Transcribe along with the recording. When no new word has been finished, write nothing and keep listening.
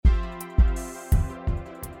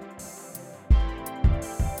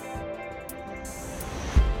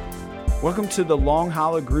Welcome to the Long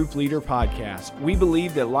Hollow Group Leader Podcast. We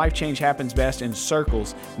believe that life change happens best in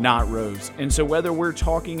circles, not rows. And so whether we're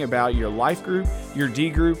talking about your life group, your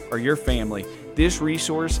D group, or your family, this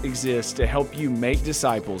resource exists to help you make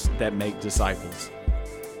disciples that make disciples.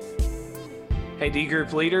 Hey D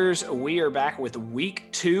Group leaders, we are back with week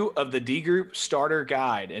 2 of the D Group Starter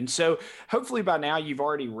Guide. And so hopefully by now you've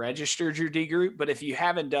already registered your D Group, but if you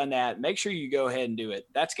haven't done that, make sure you go ahead and do it.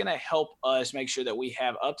 That's going to help us make sure that we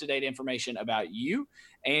have up-to-date information about you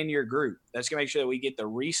and your group. That's going to make sure that we get the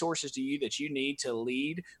resources to you that you need to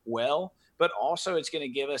lead well, but also it's going to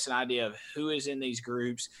give us an idea of who is in these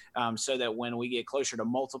groups so that when we get closer to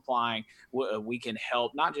multiplying, we can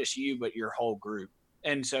help not just you, but your whole group.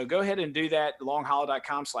 And so go ahead and do that,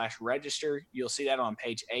 longhollow.com/register. You'll see that on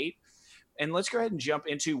page 8. And let's go ahead and jump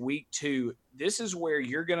into week 2. This is where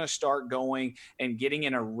you're going to start going and getting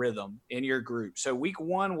in a rhythm in your group. So week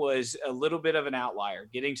 1 was a little bit of an outlier,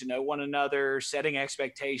 getting to know one another, setting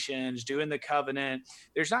expectations, doing the covenant.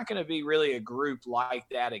 There's not going to be really a group like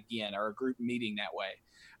that again, or a group meeting that way.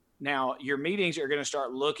 Now, your meetings are going to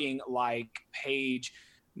start looking like page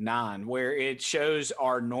 9, where it shows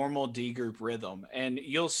our normal D group rhythm. And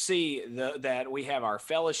you'll see that we have our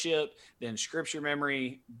fellowship, then scripture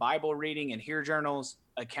memory, Bible reading and hear journals,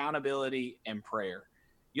 accountability, and prayer.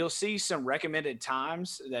 You'll see some recommended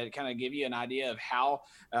times that kind of give you an idea of how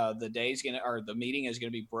the meeting is going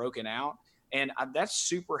to be broken out. And that's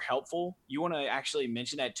super helpful. You want to actually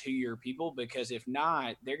mention that to your people, because if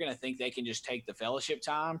not, they're going to think they can just take the fellowship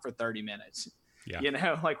time for 30 minutes. Yeah. You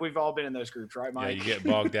know, like we've all been in those groups, right, Mike? Yeah, you get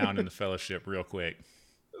bogged down in the fellowship real quick.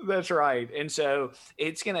 That's right. And so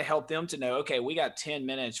it's going to help them to know, okay, we got 10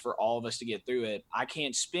 minutes for all of us to get through it. I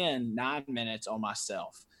can't spend 9 minutes on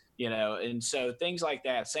myself, you know? And so things like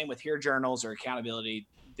that, same with hear journals or accountability,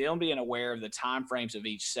 them being aware of the time frames of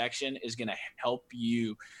each section is going to help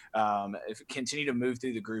you continue to move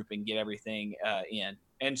through the group and get everything in.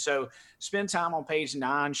 And so spend time on page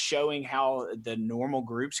 9 showing how the normal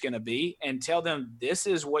group's going to be, and tell them this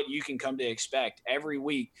is what you can come to expect every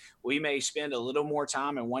week. We may spend a little more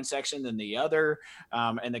time in one section than the other,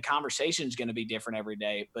 and the conversation is going to be different every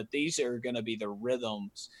day, but these are going to be the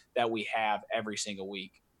rhythms that we have every single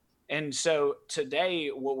week. And so today,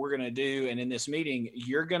 what we're going to do, and in this meeting,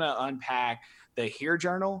 you're going to unpack the hear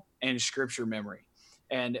journal and scripture memory.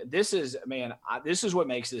 And this is what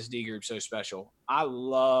makes this D group so special. I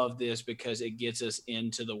love this because it gets us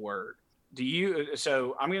into the word.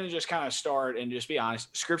 So I'm going to just kind of start and just be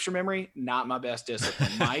honest. Scripture memory, not my best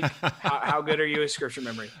discipline. Mike, how good are you at scripture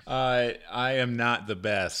memory? I am not the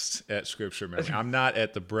best at scripture memory. I'm not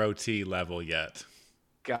at the bro T level yet.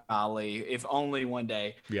 Golly, if only one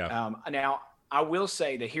day. Yeah. Now, I will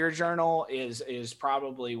say the hear journal is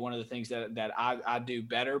probably one of the things that I do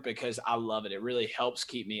better, because I love it. It really helps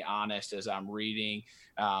keep me honest as I'm reading,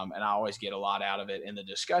 and I always get a lot out of it. And the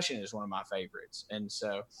discussion is one of my favorites. And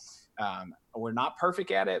so we're not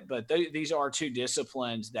perfect at it, but these are 2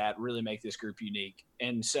 disciplines that really make this group unique.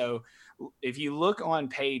 And so if you look on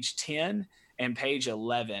page 10 and page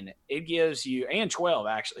 11, it gives you, and 12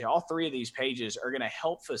 actually, all 3 of these pages are going to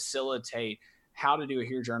help facilitate how to do a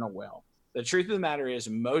hear journal well. The truth of the matter is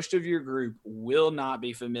most of your group will not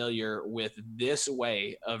be familiar with this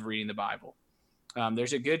way of reading the Bible.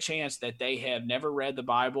 There's a good chance that they have never read the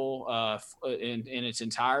Bible in its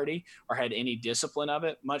entirety, or had any discipline of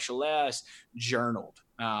it, much less journaled.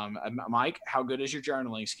 Mike, how good is your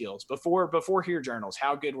journaling skills? Before hear journals,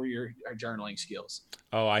 how good were your journaling skills?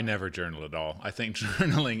 Oh, I never journal at all. I think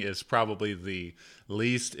journaling is probably the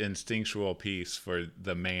least instinctual piece for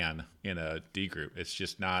the man in a D group. It's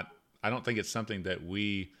just not. I don't think it's something that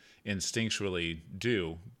we instinctually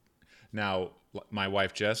do. Now, my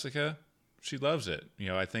wife, Jessica, she loves it. You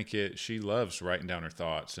know, I think she loves writing down her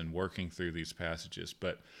thoughts and working through these passages.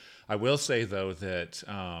 But I will say, though, that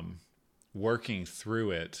working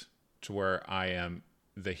through it to where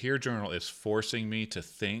the hear journal is forcing me to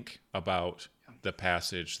think about the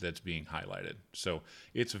passage that's being highlighted. So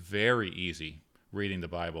it's very easy reading the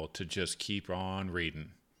Bible to just keep on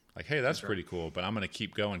reading. Like, hey, that's pretty cool, but I'm going to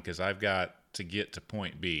keep going because I've got to get to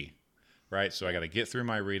point B, right? So I got to get through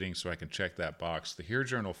my reading so I can check that box. The Hear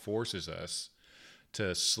Journal forces us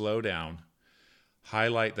to slow down,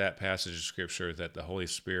 highlight that passage of Scripture that the Holy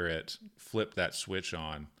Spirit flipped that switch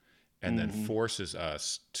on, and then forces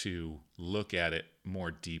us to look at it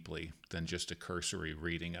more deeply than just a cursory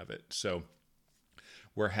reading of it. So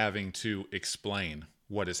we're having to explain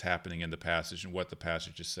what is happening in the passage and what the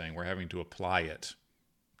passage is saying. We're having to apply it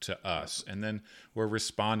to us, and then we're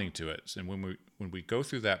responding to it. And when we go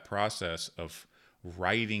through that process of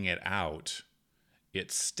writing it out,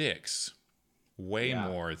 it sticks way Yeah.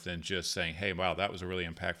 more than just saying, hey, wow, that was a really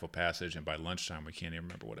impactful passage, and by lunchtime we can't even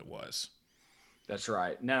remember what it was. That's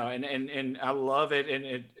right. No, and I love it.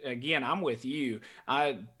 And again, I'm with you.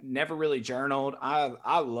 I never really journaled.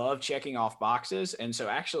 I love checking off boxes, and so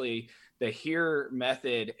actually, the here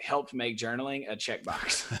method helped make journaling a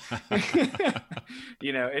checkbox.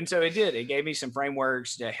 And so it did. It gave me some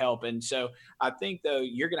frameworks to help. And so I think though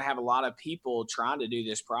you're going to have a lot of people trying to do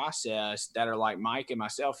this process that are like Mike and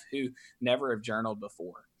myself who never have journaled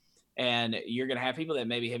before. And you're going to have people that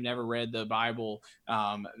maybe have never read the Bible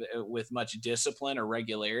with much discipline or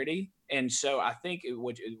regularity. And so I think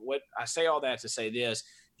what I say all that to say this,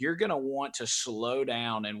 you're going to want to slow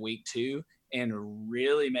down in week 2 and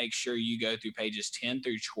really make sure you go through pages 10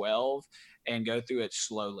 through 12 and go through it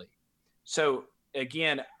slowly. So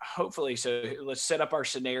again, hopefully, so let's set up our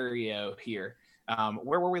scenario here.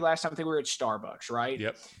 Where were we last time? I think we were at Starbucks, right?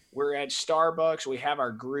 Yep. We're at Starbucks. We have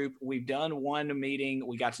our group. We've done one meeting.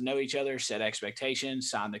 We got to know each other, set expectations,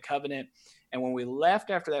 signed the covenant. And when we left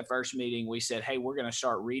after that first meeting, we said, hey, we're going to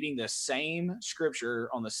start reading the same scripture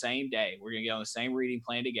on the same day. We're going to get on the same reading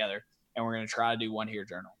plan together, and we're going to try to do one here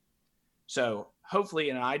journal. So hopefully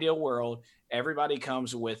in an ideal world, everybody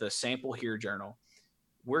comes with a sample here journal.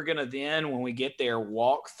 We're going to then, when we get there,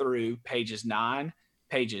 walk through pages 9,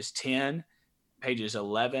 pages 10, pages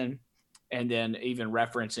 11, and then even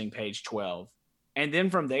referencing page 12. And then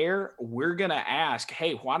from there, we're going to ask,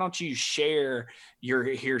 hey, why don't you share your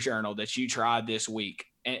here journal that you tried this week?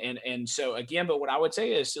 And so again, but what I would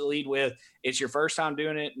say is to lead with, it's your first time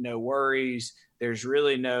doing it. No worries. There's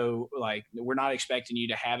really no, we're not expecting you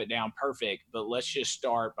to have it down perfect, but let's just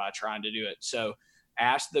start by trying to do it. So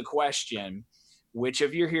ask the question, which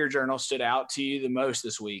of your here journals stood out to you the most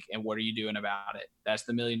this week? And what are you doing about it? That's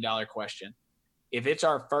the $1 million question. If it's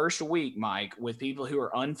our first week, Mike, with people who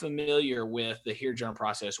are unfamiliar with the here journal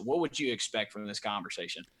process, what would you expect from this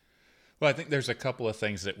conversation? Well, I think there's a couple of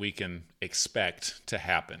things that we can expect to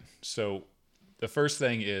happen. So the first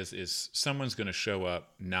thing is someone's going to show up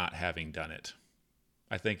not having done it.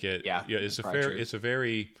 I think it's a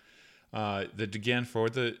very again, for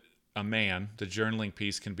a man, the journaling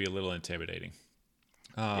piece can be a little intimidating.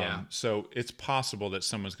 So it's possible that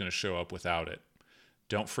someone's going to show up without it.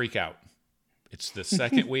 Don't freak out. It's the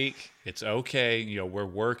second week. It's okay. We're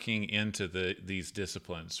working into these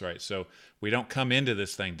disciplines, right? So we don't come into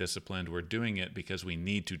this thing disciplined. We're doing it because we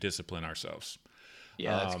need to discipline ourselves.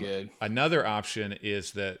 Yeah, that's good. Another option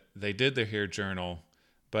is that they did their here journal,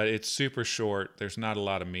 but it's super short. There's not a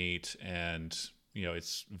lot of meat, and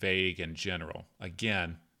it's vague and general.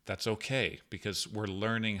 Again, that's okay because we're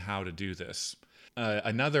learning how to do this.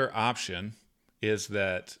 Another option is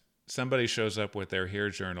that somebody shows up with their here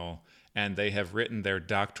journal and they have written their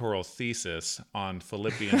doctoral thesis on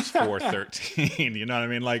Philippians 4:13. You know what I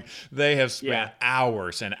mean? Like they have spent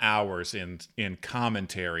hours and hours in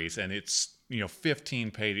commentaries, and it's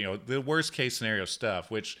 15 page, the worst case scenario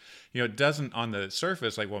stuff, which doesn't on the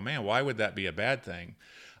surface like, well, man, why would that be a bad thing?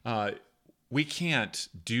 We can't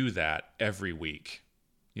do that every week.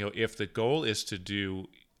 If the goal is to do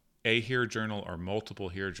a here journal or multiple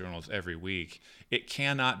here journals every week, it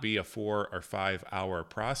cannot be a 4 or 5 hour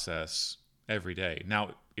process every day.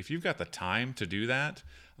 Now, if you've got the time to do that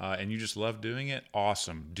and you just love doing it,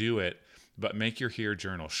 awesome, do it, but make your here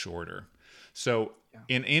journal shorter. So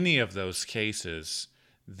in any of those cases,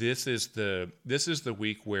 this is the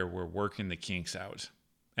week where we're working the kinks out.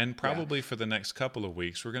 And probably for the next couple of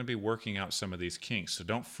weeks, we're going to be working out some of these kinks. So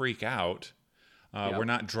don't freak out. We're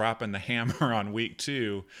not dropping the hammer on week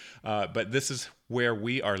 2, but this is where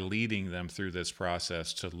we are leading them through this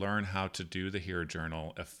process to learn how to do the here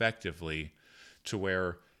journal effectively, to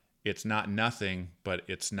where it's not nothing, but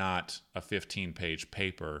it's not a 15-page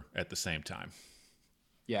paper at the same time.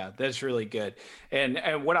 Yeah, that's really good. And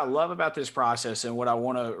what I love about this process and what I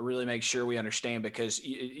want to really make sure we understand, because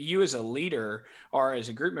you as a leader or as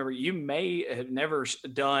a group member, you may have never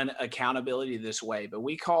done accountability this way, but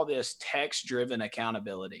we call this text-driven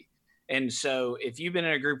accountability. And so if you've been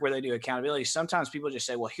in a group where they do accountability, sometimes people just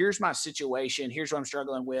say, well, here's my situation. Here's what I'm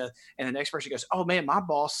struggling with. And the next person goes, oh, man, my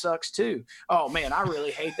boss sucks too. Oh, man, I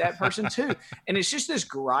really hate that person too. And it's just this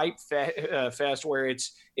gripe fest where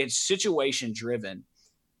it's situation-driven.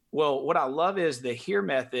 Well, what I love is the here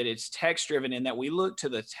method. It's text driven in that we look to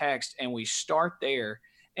the text and we start there.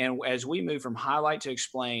 And as we move from highlight to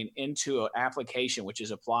explain into an application, which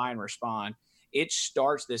is apply and respond, it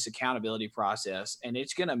starts this accountability process. And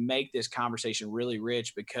it's going to make this conversation really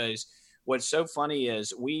rich, because what's so funny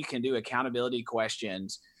is we can do accountability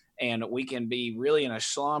questions and we can be really in a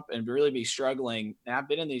slump and really be struggling. And I've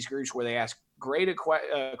been in these groups where they ask great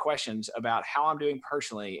questions about how I'm doing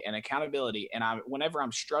personally and accountability. And whenever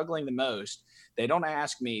I'm struggling the most, they don't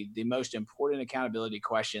ask me the most important accountability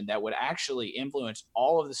question that would actually influence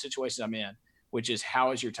all of the situations I'm in, which is,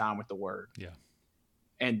 how is your time with the Word? Yeah.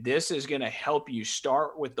 And this is going to help you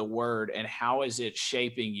start with the Word and how is it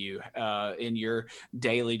shaping you in your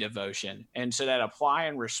daily devotion. And so that apply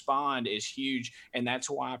and respond is huge. And that's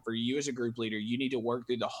why for you as a group leader, you need to work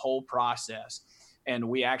through the whole process. And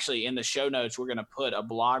we actually, in the show notes, we're going to put a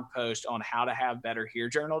blog post on how to have better Hear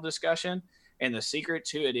Journal discussion. And the secret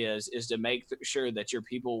to it is to make sure that your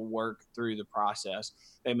people work through the process.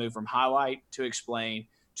 They move from highlight to explain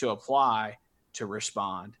to apply to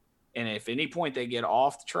respond. And if any point they get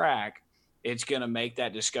off the track, it's going to make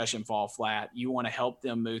that discussion fall flat. You want to help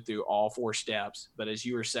them move through all 4 steps. But as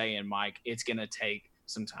you were saying, Mike, it's going to take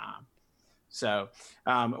some time. So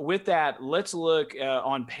with that, let's look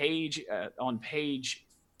on page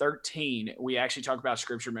 13. We actually talk about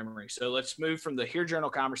scripture memory. So let's move from the Hear Journal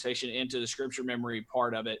conversation into the scripture memory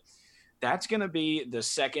part of it. That's going to be the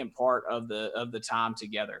second part of the time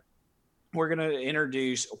together. We're going to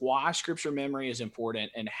introduce why scripture memory is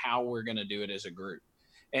important and how we're going to do it as a group.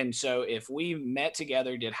 And so if we met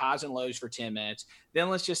together, did highs and lows for 10 minutes, then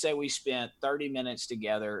let's just say we spent 30 minutes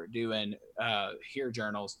together doing Hear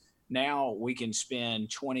Journals. Now we can spend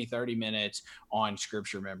 20, 30 minutes on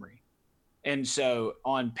scripture memory. And so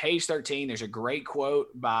on page 13, there's a great quote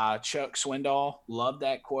by Chuck Swindoll. Love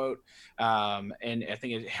that quote. And I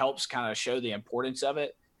think it helps kind of show the importance of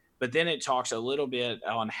it. But then it talks a little bit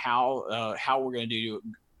on how we're going to do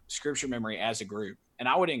scripture memory as a group. And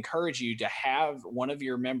I would encourage you to have one of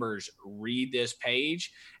your members read this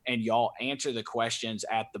page and y'all answer the questions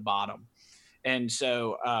at the bottom. And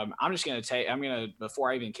so I'm going to,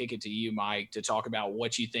 before I even kick it to you, Mike, to talk about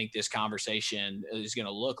what you think this conversation is going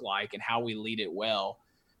to look like and how we lead it well.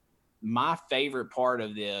 My favorite part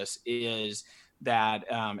of this is that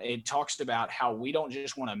it talks about how we don't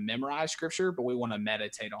just want to memorize scripture, but we want to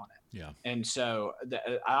meditate on it. Yeah. And so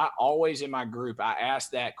I always in my group, I ask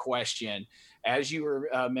that question as you were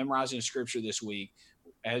memorizing scripture this week,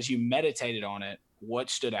 as you meditated on it,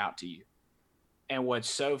 what stood out to you? And what's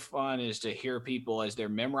so fun is to hear people as they're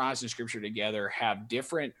memorizing scripture together have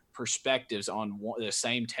different perspectives on the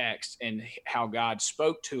same text and how God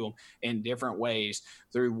spoke to them in different ways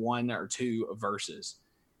through 1 or 2 verses.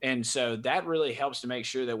 And so that really helps to make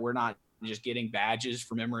sure that we're not just getting badges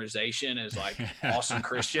for memorization as like awesome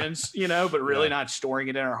Christians, but really not storing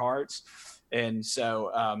it in our hearts. And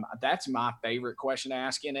so that's my favorite question to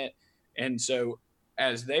ask in it. And so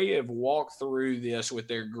as they have walked through this with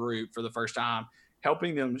their group for the first time,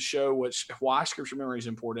 helping them show why scripture memory is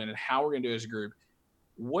important and how we're going to do it as a group,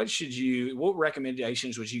 what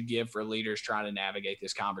recommendations would you give for leaders trying to navigate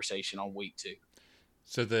this conversation on week 2?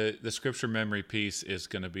 So the scripture memory piece is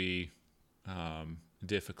going to be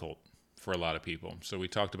difficult for a lot of people. So we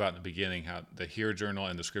talked about in the beginning how the Hear Journal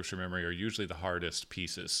and the scripture memory are usually the hardest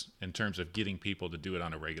pieces in terms of getting people to do it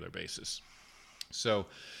on a regular basis. So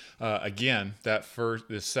again,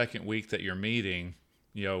 the second week that you're meeting,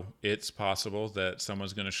 it's possible that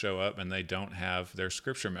someone's going to show up and they don't have their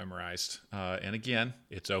scripture memorized. And again,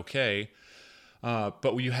 it's okay.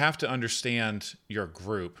 But you have to understand your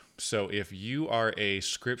group. So if you are a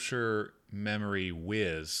scripture memory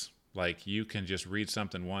whiz, like you can just read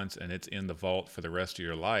something once and it's in the vault for the rest of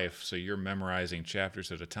your life, so you're memorizing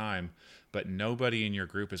chapters at a time, but nobody in your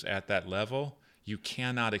group is at that level, you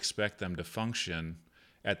cannot expect them to function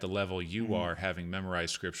at the level you are, having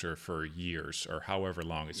memorized scripture for years or however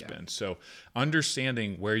long it's been. So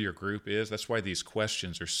understanding where your group is, that's why these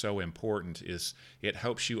questions are so important, is it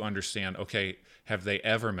helps you understand, okay, have they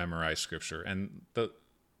ever memorized scripture? And the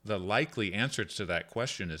likely answer to that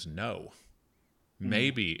question is no.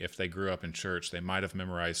 Maybe if they grew up in church, they might have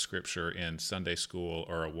memorized scripture in Sunday school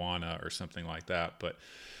or Awana or something like that. But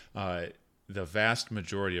the vast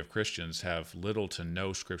majority of Christians have little to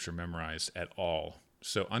no scripture memorized at all.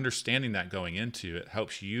 So understanding that going into it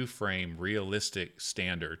helps you frame realistic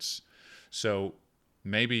standards. So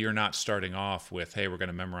maybe you're not starting off with, hey, we're going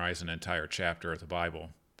to memorize an entire chapter of the Bible,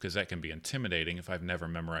 because that can be intimidating. If I've never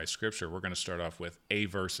memorized scripture, we're going to start off with a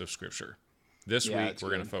verse of scripture. This week, we're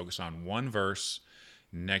going to focus on one verse.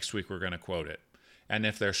 Next week, we're going to quote it. And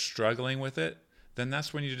if they're struggling with it, then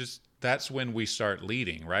that's when we start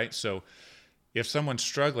leading, right? So if someone's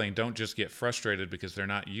struggling, don't just get frustrated because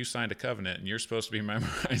you signed a covenant and you're supposed to be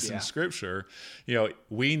memorizing scripture.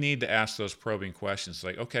 We need to ask those probing questions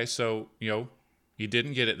like, okay, so, you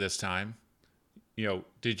didn't get it this time.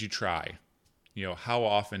 Did you try? how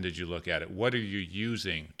often did you look at it? What are you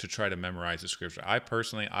using to try to memorize the scripture?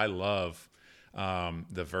 I love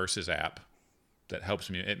the Verses app that helps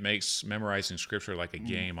me. It makes memorizing scripture like a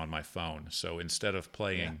game on my phone. So instead of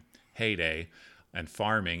playing Heyday and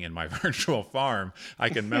farming in my virtual farm, I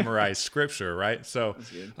can memorize scripture, right? So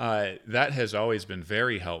that has always been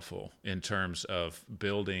very helpful in terms of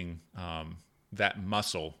building that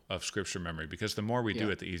muscle of scripture memory, because the more we do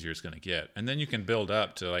it, the easier it's going to get. And then you can build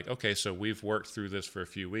up to like, okay, so we've worked through this for a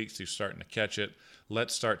few weeks. You're starting to catch it.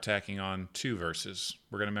 Let's start tacking on 2 verses.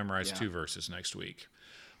 We're going to memorize 2 verses next week.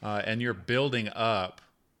 And you're building up,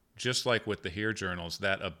 just like with the Hear Journals,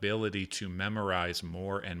 that ability to memorize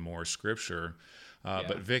more and more scripture.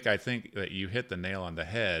 But Vic, I think that you hit the nail on the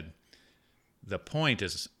head. The point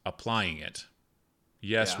is applying it.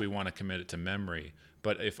 Yes, we want to commit it to memory.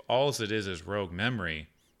 But if all it is rogue memory,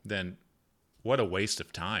 then what a waste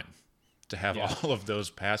of time to have all of those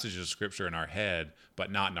passages of scripture in our head,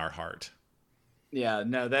 but not in our heart. Yeah,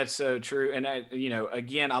 no, that's so true. And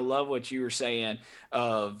again, I love what you were saying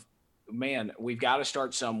of, man, we've got to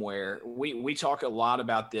start somewhere. We talk a lot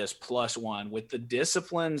about this +1 with the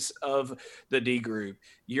disciplines of the D group.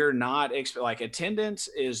 You're not like attendance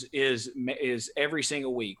is every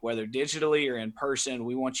single week, whether digitally or in person.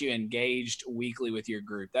 We want you engaged weekly with your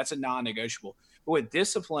group. That's a non-negotiable. But with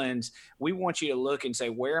disciplines, we want you to look and say,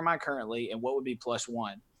 where am I currently and what would be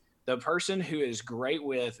 +1? The person who is great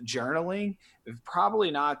with journaling,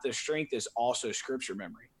 probably not the strength is also scripture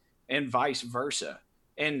memory, and vice versa.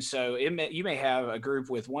 And so you may have a group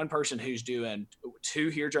with one person who's doing 2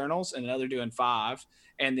 Hear Journals and another doing 5.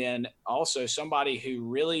 And then also somebody who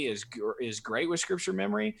really is great with scripture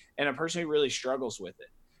memory and a person who really struggles with it.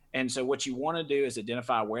 And so what you want to do is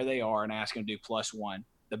identify where they are and ask them to do +1.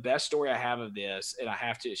 The best story I have of this, and I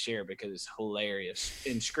have to share because it's hilarious.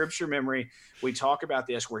 In scripture memory, we talk about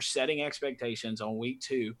this. We're setting expectations on week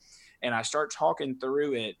 2, and I start talking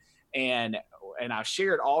through it, and I've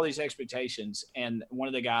shared all these expectations, and one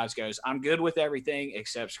of the guys goes, I'm good with everything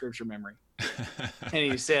except scripture memory.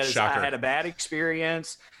 And he says, Shocker. I had a bad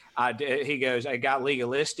experience. He goes, I got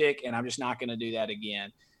legalistic, and I'm just not going to do that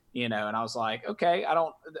again. And I was like, okay,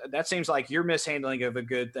 that seems like your mishandling of a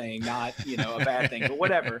good thing, not, a bad thing, but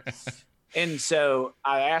whatever. And so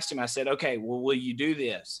I asked him, I said, okay, well, will you do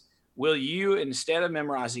this? Will you, instead of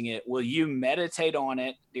memorizing it, will you meditate on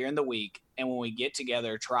it during the week? And when we get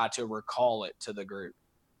together, try to recall it to the group.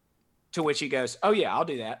 To which he goes, oh yeah, I'll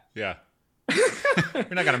do that. Yeah. You're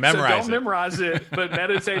not going to memorize so don't memorize it, but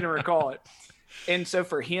meditate and recall it. And so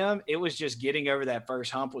for him, it was just getting over that first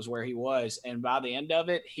hump was where he was. And by the end of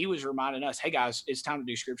it, he was reminding us, hey guys, it's time to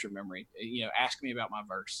do scripture memory. Ask me about my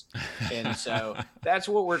verse. And so that's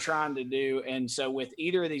what we're trying to do. And so with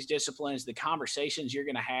either of these disciplines, the conversations you're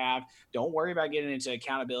going to have, don't worry about getting into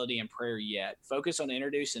accountability and prayer yet. Focus on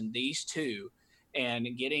introducing these 2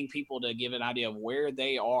 and getting people to give an idea of where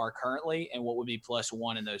they are currently and what would be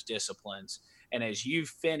 +1 in those disciplines. And as you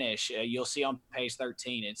finish, you'll see on page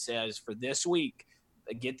 13, it says for this week,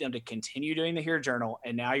 get them to continue doing the Hear Journal.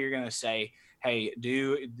 And now you're going to say, hey,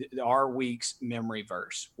 do our week's memory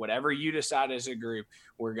verse. Whatever you decide as a group,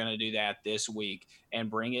 we're going to do that this week and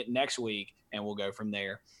bring it next week, and we'll go from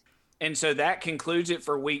there. And so that concludes it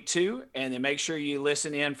for week 2. And then make sure you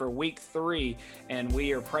listen in for week 3. And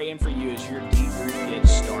we are praying for you as your D group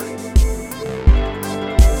gets started.